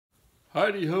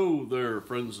Heidi ho there,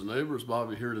 friends and neighbors.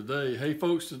 Bobby here today. Hey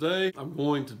folks, today I'm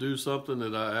going to do something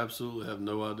that I absolutely have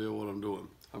no idea what I'm doing.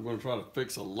 I'm going to try to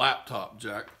fix a laptop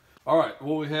jack. All right,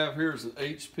 what we have here is an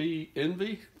HP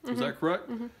Envy. Is that correct?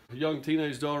 A young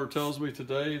teenage daughter tells me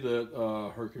today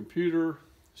that her computer,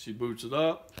 she boots it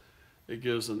up. It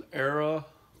gives an error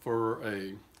for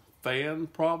a fan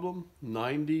problem,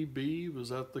 90B, was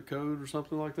that the code or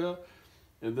something like that?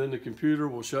 And then the computer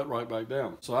will shut right back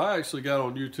down. So I actually got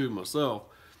on YouTube myself,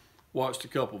 watched a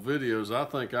couple videos. I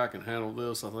think I can handle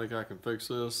this. I think I can fix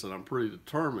this, and I'm pretty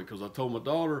determined because I told my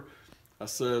daughter, I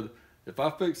said, if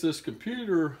I fix this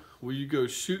computer, will you go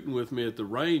shooting with me at the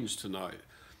range tonight?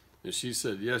 And she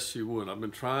said, yes, she would. I've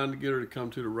been trying to get her to come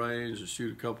to the range and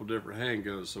shoot a couple different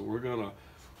handguns. So we're gonna,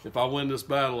 if I win this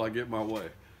battle, I get my way.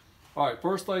 All right,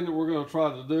 first thing that we're gonna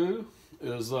try to do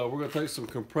is we're gonna take some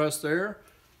compressed air.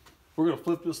 We're going to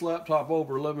flip this laptop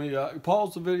over. Let me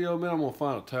pause the video a minute. I'm going to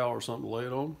find a towel or something to lay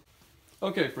it on.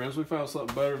 Okay, friends, we found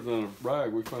something better than a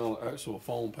rag. We found an actual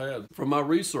foam pad. From my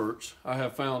research, I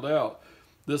have found out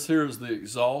this here is the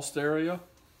exhaust area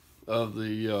of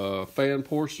the fan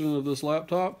portion of this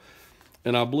laptop.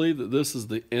 And I believe that this is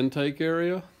the intake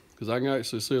area because I can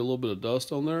actually see a little bit of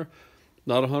dust on there.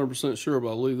 Not 100% sure,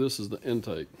 but I believe this is the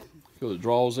intake because it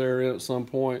draws air in at some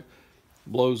point,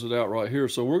 blows it out right here.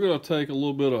 So we're going to take a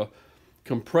little bit of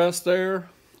compressed air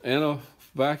and a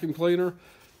vacuum cleaner,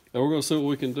 and we're going to see what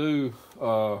we can do.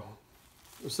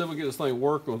 Let's see if we can get this thing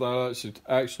working without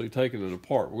actually taking it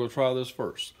apart. We're going to try this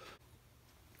first.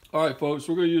 All right, folks,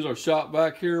 we're going to use our shop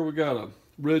vac here. We got a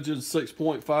rigid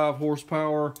 6.5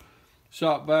 horsepower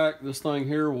shop vac. This thing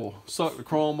here will suck the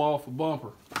chrome off the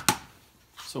bumper.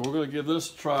 So we're going to give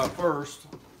this a try first.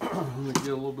 Let me get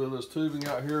a little bit of this tubing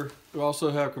out here. We also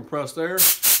have compressed air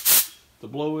to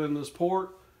blow in this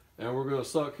port, and we're going to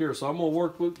suck here. So I'm going to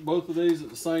work with both of these at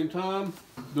the same time,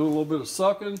 do a little bit of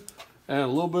sucking and a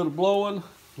little bit of blowing,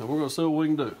 and we're going to see what we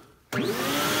can do. I'm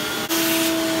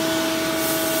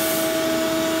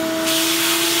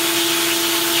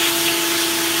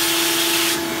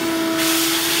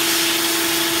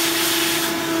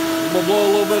going to blow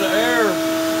a little bit of air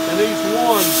in each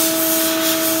one.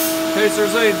 In case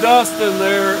there's any dust in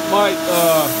there, it might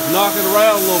knock it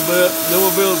around a little bit, then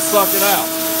we'll be able to suck it out.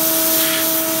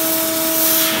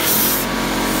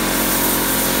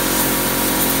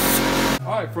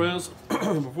 All right, friends,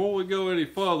 before we go any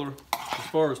further, as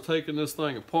far as taking this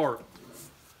thing apart,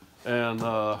 and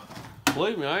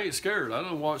believe me, I ain't scared. I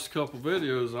done watched a couple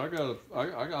videos, and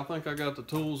I think I got the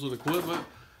tools and equipment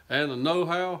and the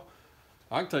know-how.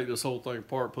 I can take this whole thing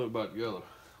apart, put it back together.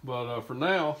 But for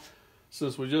now,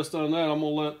 since we just done that, I'm gonna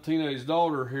let teenage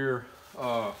daughter here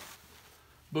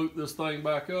boot this thing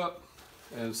back up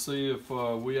and see if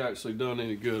we actually done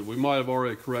any good. We might have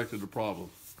already corrected the problem.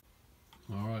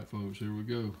 All right, folks, here we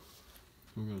go.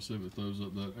 We're gonna see if it throws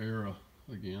up that error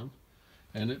again,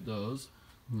 and it does.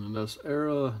 And that's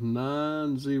error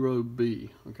 90B.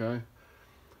 Okay.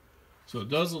 So it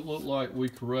doesn't look like we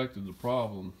corrected the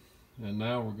problem, and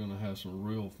now we're gonna have some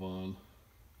real fun.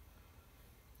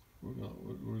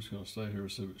 We're just going to stay here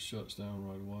and see if it shuts down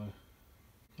right away.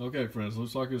 Okay, friends,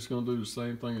 looks like it's going to do the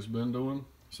same thing it's been doing.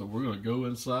 So we're going to go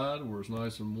inside where it's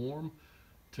nice and warm,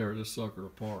 tear this sucker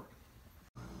apart.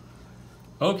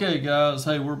 Okay, guys,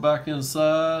 hey, we're back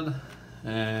inside,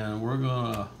 and we're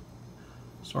going to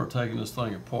start taking this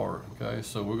thing apart. Okay,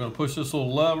 so we're going to push this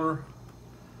little lever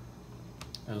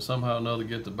and somehow or another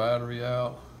get the battery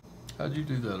out. How'd you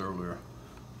do that earlier?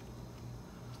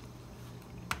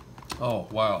 Oh,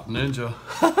 wow, ninja.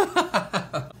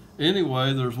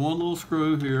 Anyway, there's one little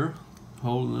screw here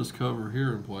holding this cover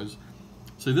here in place.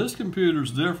 See, this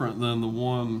computer's different than the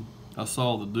one I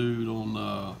saw the dude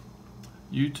on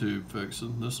YouTube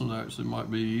fixing. This one actually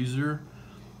might be easier.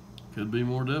 Could be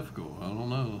more difficult. I don't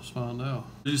know. Let's find out.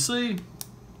 You see,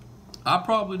 I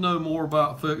probably know more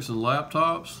about fixing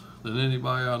laptops than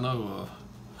anybody I know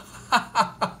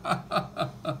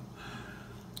of.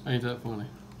 Ain't that funny?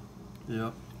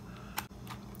 Yep.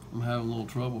 I'm having a little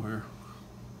trouble here.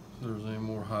 If there's any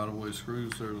more hideaway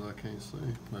screws there that I can't see.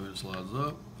 Maybe it slides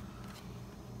up.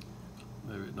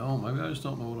 Maybe it don't. Maybe I just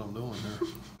don't know what I'm doing here.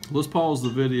 Let's pause the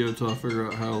video until I figure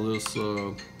out how this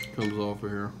comes off of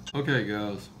here. Okay,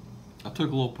 guys. I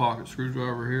took a little pocket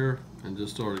screwdriver here and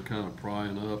just started kind of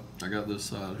prying up. I got this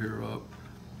side here up.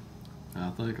 And I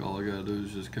think all I got to do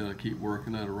is just kind of keep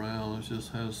working that around. It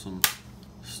just has some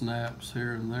snaps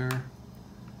here and there.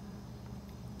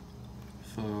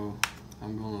 So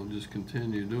I'm going to just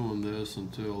continue doing this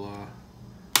until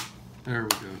there we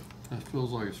go. That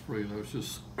feels like it's free though. It's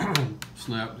just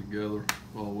snapped together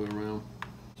all the way around.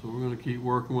 So we're going to keep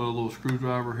working with a little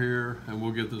screwdriver here, and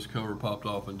we'll get this cover popped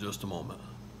off in just a moment.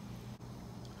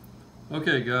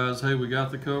 Okay guys, hey, we got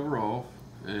the cover off,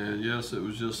 and yes, it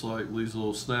was just like these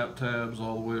little snap tabs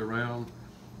all the way around.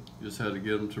 Just had to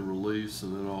get them to release,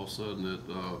 and then all of a sudden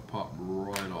it popped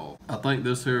right off. I think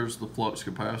this here is the flux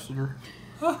capacitor.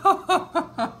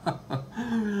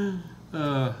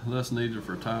 That's needed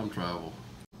for time travel.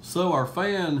 So our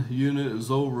fan unit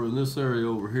is over in this area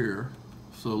over here.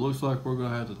 So it looks like we're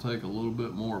gonna have to take a little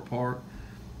bit more apart.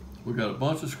 We got a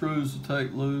bunch of screws to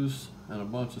take loose and a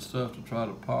bunch of stuff to try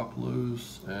to pop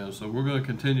loose. And so we're gonna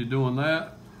continue doing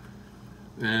that.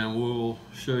 And we'll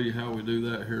show you how we do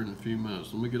that here in a few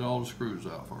minutes. Let me get all the screws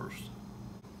out first.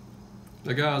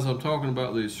 Now guys, I'm talking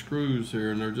about these screws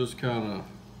here, and they're just kind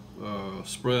of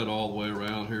spread all the way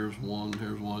around. Here's one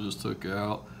I just took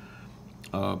out.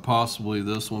 Possibly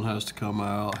this one has to come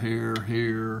out here,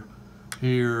 here.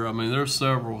 I mean, there's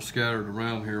several scattered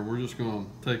around here. We're just going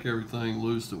to take everything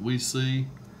loose that we see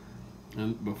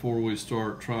and before we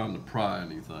start trying to pry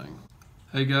anything.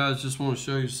 Hey guys, just want to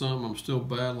show you something. I'm still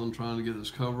battling trying to get this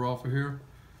cover off of here.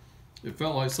 It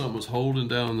felt like something was holding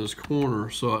down in this corner,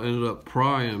 so I ended up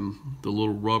prying the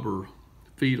little rubber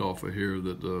feet off of here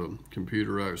that the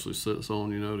computer actually sits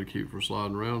on, you know, to keep from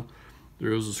sliding around.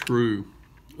 There is a screw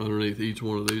underneath each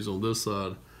one of these on this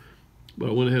side, but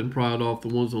I went ahead and pried off the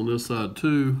ones on this side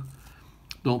too.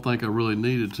 Don't think I really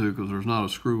needed to, because there's not a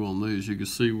screw on these. You can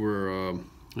see where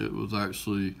it was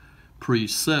actually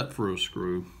preset for a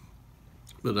screw,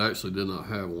 but I actually did not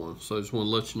have one. So I just want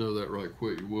to let you know that right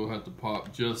quick. You will have to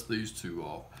pop just these two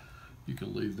off. You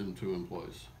can leave them two in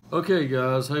place. Okay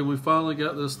guys, hey, we finally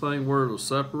got this thing where it'll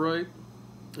separate.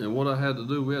 And what I had to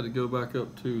do, we had to go back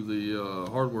up to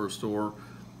the hardware store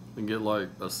and get like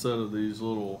a set of these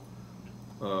little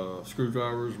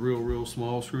screwdrivers, real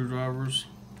small screwdrivers,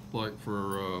 like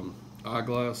for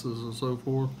eyeglasses and so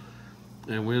forth.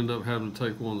 And we ended up having to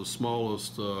take one of the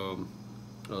smallest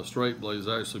straight blades,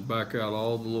 actually back out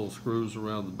all the little screws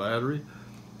around the battery.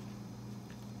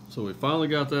 So we finally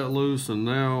got that loose, and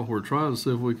now we're trying to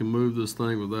see if we can move this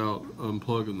thing without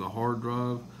unplugging the hard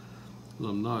drive.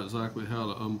 I'm not exactly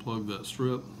how to unplug that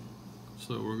strip,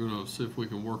 so we're gonna see if we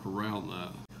can work around that.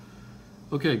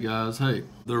 Okay guys, hey,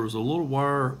 there was a little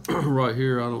wire right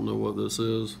here. I don't know what this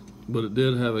is, but it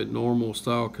did have a normal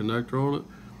style connector on it.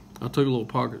 I took a little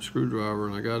pocket screwdriver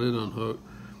and I got it unhooked.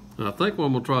 And I think what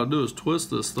I'm gonna try to do is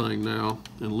twist this thing now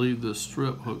and leave this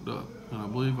strip hooked up. And I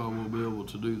believe I will be able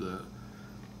to do that.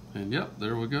 And yep,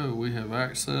 there we go. We have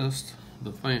accessed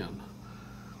the fan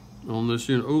on this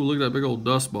unit. Oh, look at that big old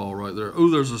dust ball right there. Oh,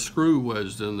 there's a screw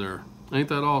wedged in there. Ain't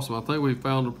that awesome? I think we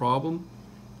found a problem,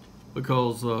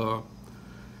 because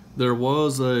there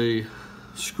was a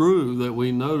screw that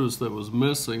we noticed that was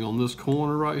missing on this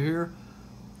corner right here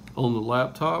on the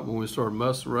laptop when we started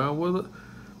messing around with it.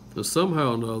 And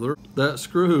somehow or another, that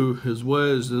screw is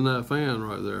wedged in that fan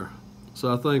right there.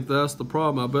 So I think that's the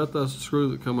problem. I bet that's the screw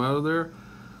that come out of there.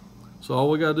 So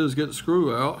all we gotta do is get the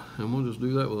screw out, and we'll just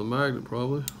do that with a magnet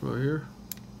probably, right here.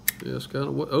 Yeah, it's kind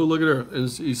of, oh, look at there.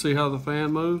 And you see how the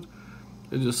fan moved?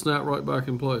 It just snapped right back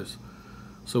in place.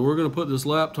 So we're gonna put this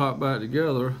laptop back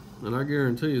together, and I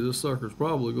guarantee you this sucker's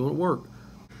probably gonna work.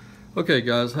 Okay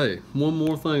guys, hey, one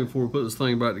more thing before we put this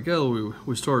thing back together.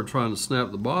 We started trying to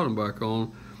snap the bottom back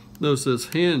on. Notice this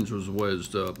hinge was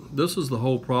wedged up. This is the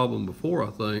whole problem before, I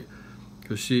think,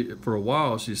 because for a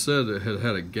while she said it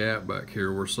had a gap back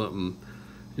here where something,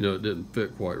 you know, it didn't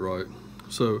fit quite right.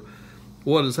 So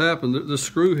what has happened, this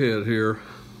screw head here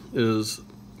is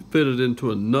fitted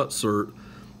into a nutsert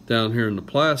down here in the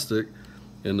plastic,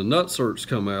 and the nutserts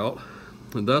come out,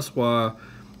 and that's why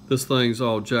this thing's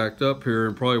all jacked up here,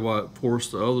 and probably why it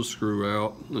forced the other screw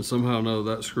out. And somehow or another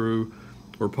that screw,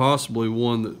 or possibly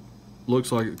one that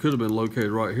looks like it could have been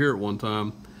located right here at one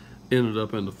time, ended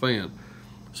up in the fan.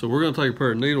 So we're going to take a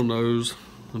pair of needle nose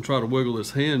and try to wiggle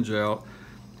this hinge out.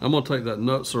 I'm going to take that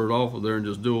nutsert off of there and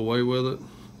just do away with it.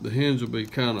 The hinge will be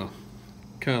kind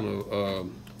of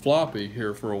floppy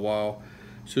here for a while.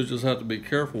 Should just have to be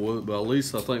careful with it, but at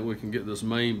least I think we can get this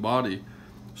main body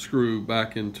screw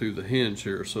back into the hinge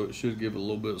here, so it should give it a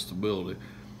little bit of stability.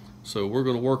 So we're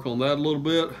going to work on that a little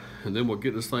bit, and then we'll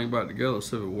get this thing back together and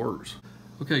see if it works.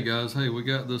 Okay guys, hey, we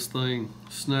got this thing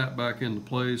snapped back into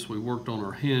place. We worked on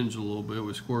our hinge a little bit.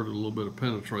 We squirted a little bit of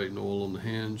penetrating oil on the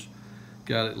hinge,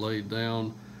 got it laid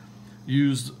down.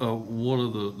 Used one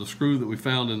of the screw that we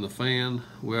found in the fan.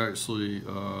 We actually,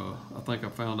 I think I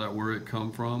found out where it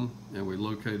come from, and we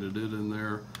located it in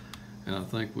there, and I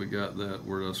think we got that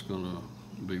where that's gonna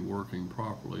be working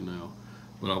properly now.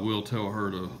 But I will tell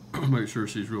her to make sure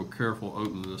she's real careful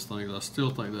opening this thing. I still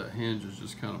think that hinge is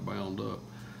just kind of bound up.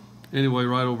 Anyway,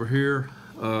 right over here,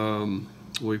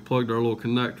 we plugged our little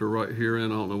connector right here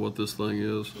in. I don't know what this thing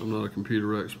is. I'm not a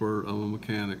computer expert. I'm a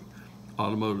mechanic,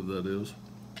 automotive that is.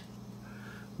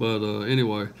 But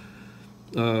anyway,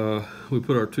 we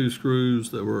put our 2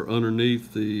 screws that were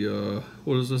underneath the,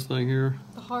 what is this thing here?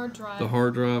 The hard drive. The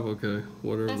hard drive, okay.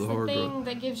 Whatever. That's the hard drive. That's the thing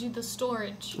that gives you the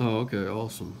storage. Oh, okay,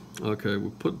 awesome. Okay, we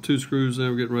put 2 screws in,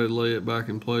 we're getting ready to lay it back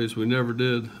in place. We never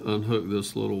did unhook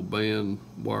this little band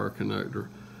wire connector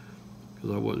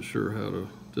because I wasn't sure how to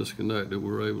disconnect it.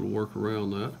 We were able to work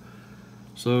around that.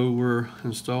 So we're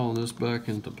installing this back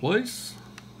into place,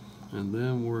 and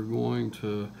then we're going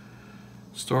to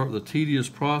start the tedious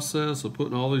process of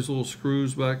putting all these little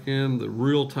screws back in. The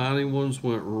real tiny ones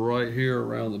went right here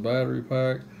around the battery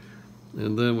pack,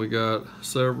 and then we got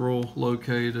several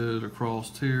located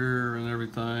across here and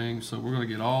everything. So we're going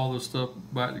to get all this stuff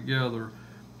back together,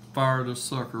 fire this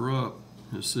sucker up,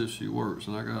 and see if she works.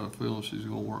 And I got a feeling she's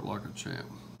going to work like a champ.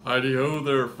 Heidi ho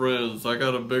there, friends. I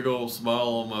got a big old smile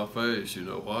on my face. You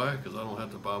know why? Because I don't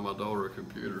have to buy my daughter a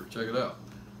computer. Check it out.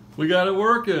 We got it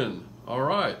working. All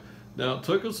right. Now, it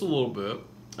took us a little bit.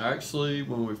 Actually,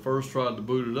 when we first tried to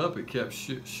boot it up, it kept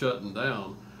shutting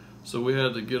down. So we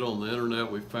had to get on the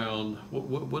internet. We found,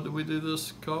 what did we do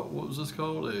this called? What was this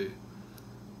called?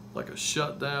 Like a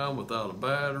shutdown without a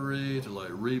battery to like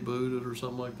reboot it or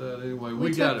something like that. Anyway, we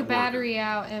got it took the working. battery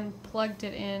out and plugged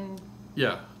it in.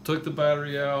 Yeah, took the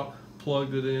battery out,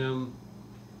 plugged it in,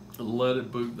 and let it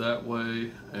boot that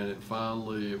way, and it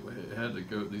finally, it had to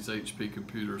go. These HP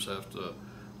computers have to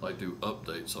like do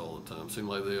updates all the time. Seems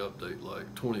like they update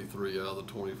like 23 out of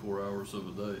the 24 hours of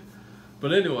a day.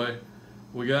 But anyway,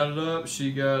 we got it up.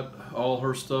 She got all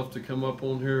her stuff to come up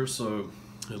on here, so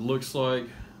it looks like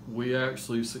we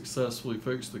actually successfully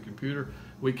fixed the computer.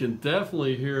 We can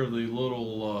definitely hear the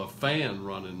little fan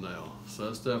running now, so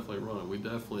that's definitely running. We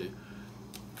definitely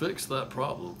fixed that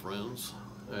problem, friends,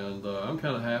 and I'm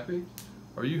kind of happy.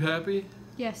 Are you happy?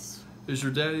 Yes. Is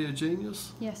your daddy a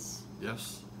genius? Yes.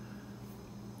 Yes.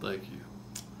 Thank you.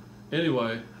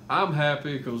 Anyway, I'm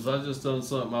happy because I just done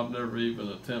something I've never even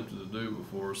attempted to do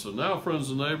before. So now, friends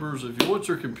and neighbors, if you want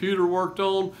your computer worked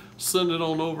on, send it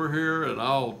on over here and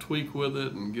I'll tweak with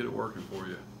it and get it working for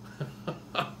you.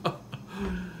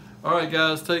 All right,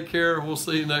 guys, take care. We'll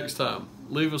see you next time.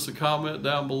 Leave us a comment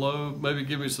down below. Maybe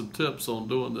give me some tips on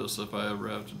doing this if I ever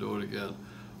have to do it again.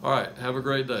 All right, have a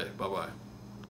great day. Bye-bye.